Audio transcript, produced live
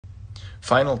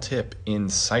Final tip in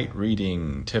sight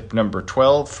reading, tip number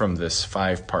 12 from this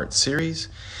 5-part series,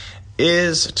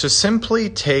 is to simply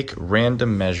take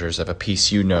random measures of a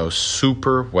piece you know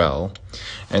super well.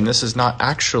 And this is not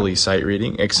actually sight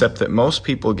reading, except that most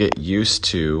people get used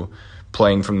to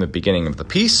playing from the beginning of the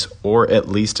piece, or at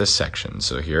least a section.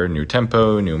 So here, new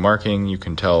tempo, new marking. You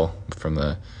can tell from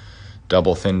the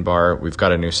double thin bar, we've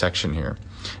got a new section here.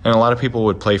 And a lot of people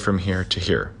would play from here to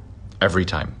here every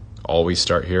time. Always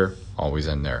start here, always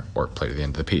end there, or play to the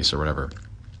end of the piece or whatever.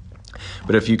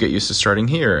 But if you get used to starting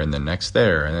here and then next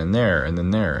there and then there and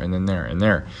then there and then there and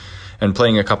there and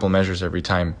playing a couple measures every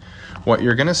time, what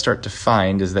you're going to start to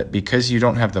find is that because you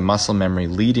don't have the muscle memory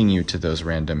leading you to those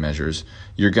random measures,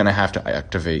 you're going to have to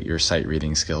activate your sight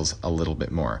reading skills a little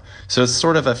bit more. So it's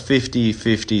sort of a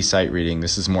 50-50 sight reading.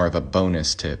 This is more of a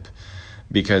bonus tip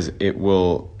because it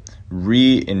will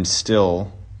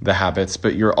reinstill the habits,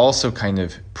 but you're also kind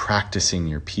of practicing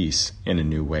your piece in a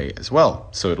new way as well.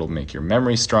 So it'll make your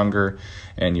memory stronger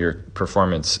and your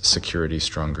performance security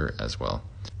stronger as well.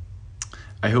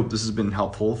 I hope this has been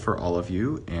helpful for all of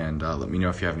you, and let me know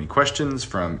if you have any questions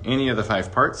from any of the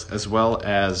 5 parts, as well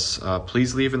as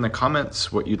please leave in the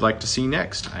comments what you'd like to see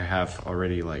next. I have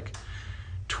already like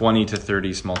 20 to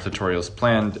 30 small tutorials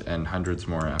planned and hundreds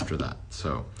more after that.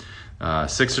 So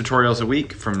 6 tutorials a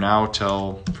week from now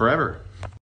till forever.